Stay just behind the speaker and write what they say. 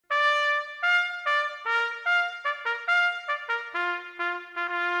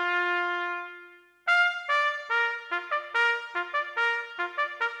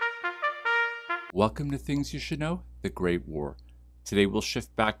Welcome to Things You Should Know, the Great War. Today we'll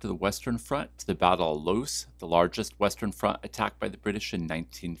shift back to the Western Front to the Battle of Loos, the largest Western Front attack by the British in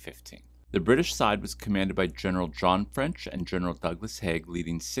 1915. The British side was commanded by General John French and General Douglas Haig,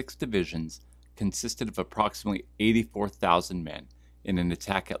 leading 6 divisions consisted of approximately 84,000 men in an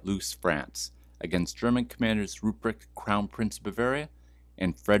attack at Loos, France, against German commanders Rupprecht, Crown Prince of Bavaria,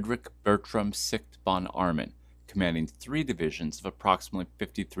 and Frederick Bertram Sicht von Arnim, commanding 3 divisions of approximately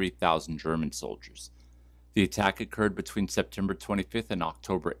 53,000 German soldiers. The attack occurred between September 25th and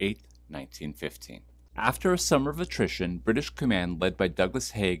October 8th, 1915. After a summer of attrition, British command led by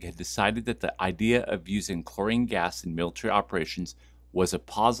Douglas Haig had decided that the idea of using chlorine gas in military operations was a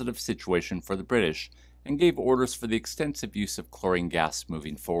positive situation for the British and gave orders for the extensive use of chlorine gas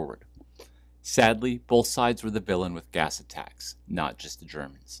moving forward. Sadly, both sides were the villain with gas attacks, not just the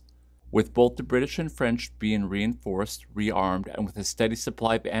Germans. With both the British and French being reinforced, rearmed, and with a steady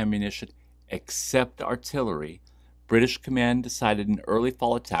supply of ammunition except artillery, British command decided an early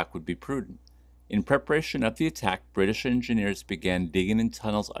fall attack would be prudent. In preparation of the attack, British engineers began digging in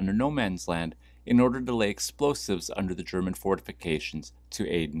tunnels under no man's land in order to lay explosives under the German fortifications to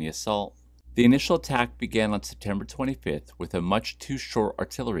aid in the assault. The initial attack began on September 25th with a much too short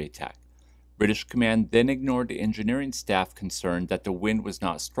artillery attack. British command then ignored the engineering staff concerned that the wind was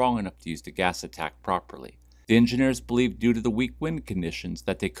not strong enough to use the gas attack properly. The engineers believed due to the weak wind conditions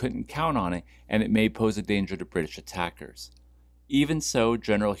that they couldn't count on it and it may pose a danger to British attackers. Even so,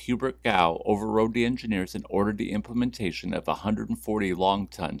 General Hubert Gow overrode the engineers and ordered the implementation of 140 long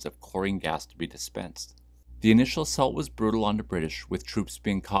tons of chlorine gas to be dispensed. The initial assault was brutal on the British, with troops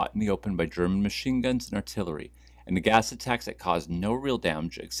being caught in the open by German machine guns and artillery, and the gas attacks that caused no real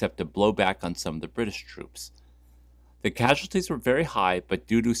damage except a blowback on some of the British troops. The casualties were very high, but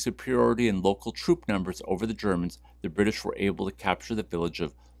due to superiority in local troop numbers over the Germans, the British were able to capture the village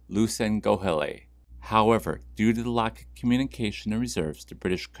of Loos-en-Gohelle. However, due to the lack of communication and reserves, the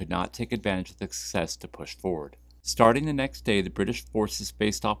British could not take advantage of the success to push forward. Starting the next day, the British forces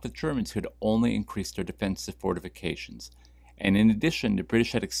faced off with Germans who had only increased their defensive fortifications, and in addition, the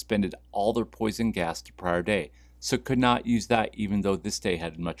British had expended all their poison gas the prior day, so could not use that even though this day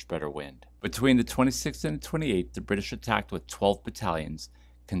had much better wind. Between the 26th and the 28th, the British attacked with 12 battalions,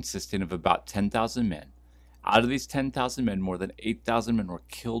 consisting of about 10,000 men. Out of these 10,000 men, more than 8,000 men were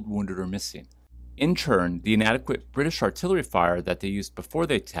killed, wounded, or missing. In turn, the inadequate British artillery fire that they used before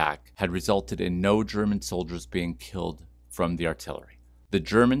the attack had resulted in no German soldiers being killed from the artillery. The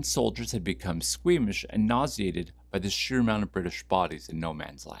German soldiers had become squeamish and nauseated by the sheer amount of British bodies in no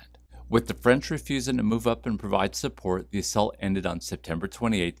man's land. With the French refusing to move up and provide support, the assault ended on September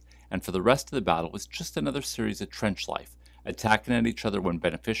 28th, and for the rest of the battle was just another series of trench life, attacking at each other when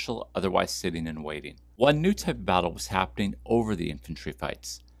beneficial, otherwise sitting and waiting. One new type of battle was happening over the infantry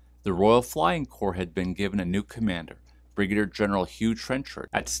fights. The Royal Flying Corps had been given a new commander, Brigadier General Hugh Trenchard.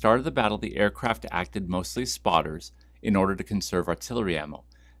 At the start of the battle, the aircraft acted mostly as spotters in order to conserve artillery ammo.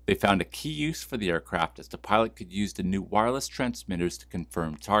 They found a key use for the aircraft as the pilot could use the new wireless transmitters to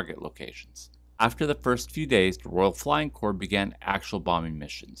confirm target locations. After the first few days, the Royal Flying Corps began actual bombing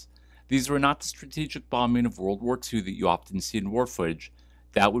missions. These were not the strategic bombing of World War II that you often see in war footage.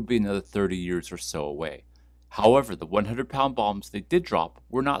 That would be another 30 years or so away. However, the 100-pound bombs they did drop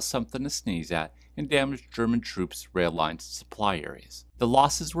were not something to sneeze at and damaged German troops, rail lines, and supply areas. The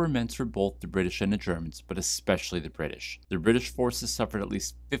losses were immense for both the British and the Germans, but especially the British. The British forces suffered at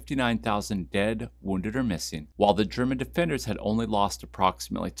least 59,000 dead, wounded, or missing, while the German defenders had only lost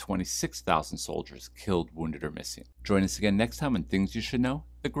approximately 26,000 soldiers killed, wounded, or missing. Join us again next time on Things You Should Know,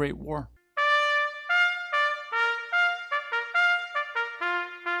 the Great War.